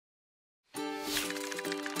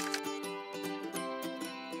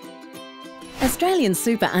Australian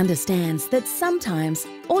Super understands that sometimes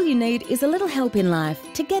all you need is a little help in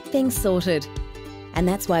life to get things sorted. And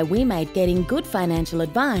that's why we made getting good financial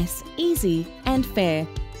advice easy and fair.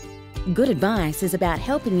 Good advice is about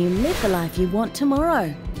helping you live the life you want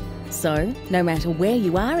tomorrow. So, no matter where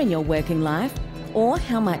you are in your working life or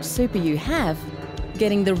how much super you have,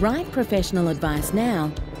 getting the right professional advice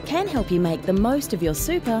now can help you make the most of your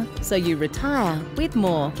super so you retire with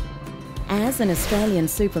more. As an Australian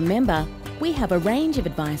Super member, we have a range of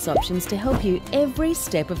advice options to help you every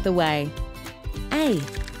step of the way. A.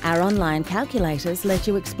 Our online calculators let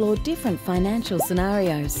you explore different financial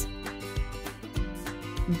scenarios.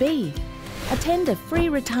 B. Attend a free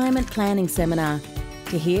retirement planning seminar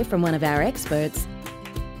to hear from one of our experts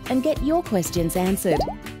and get your questions answered.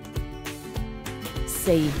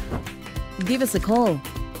 C. Give us a call.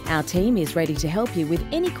 Our team is ready to help you with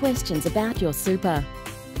any questions about your super.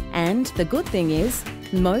 And the good thing is,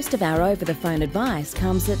 most of our over-the-phone advice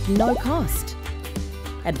comes at no cost.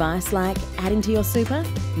 Advice like adding to your super,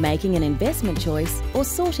 making an investment choice, or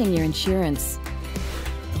sorting your insurance.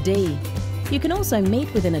 D. You can also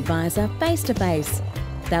meet with an advisor face-to-face.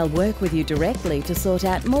 They'll work with you directly to sort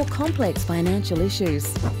out more complex financial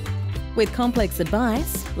issues. With complex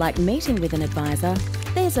advice, like meeting with an advisor,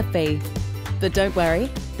 there's a fee. But don't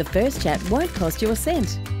worry, the first chat won't cost you a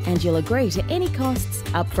cent, and you'll agree to any costs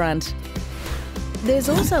up front. There's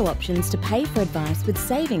also options to pay for advice with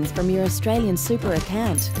savings from your Australian Super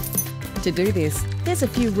account. To do this, there's a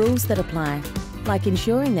few rules that apply, like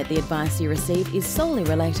ensuring that the advice you receive is solely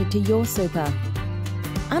related to your super.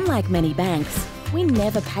 Unlike many banks, we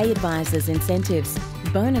never pay advisors incentives,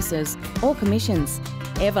 bonuses or commissions,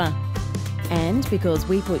 ever. And because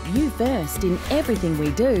we put you first in everything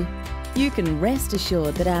we do, you can rest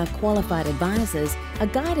assured that our qualified advisors are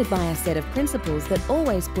guided by a set of principles that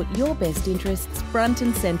always put your best interests front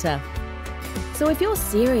and centre. So if you're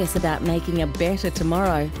serious about making a better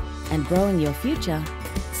tomorrow and growing your future,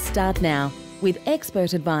 start now with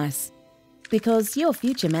expert advice, because your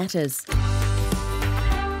future matters.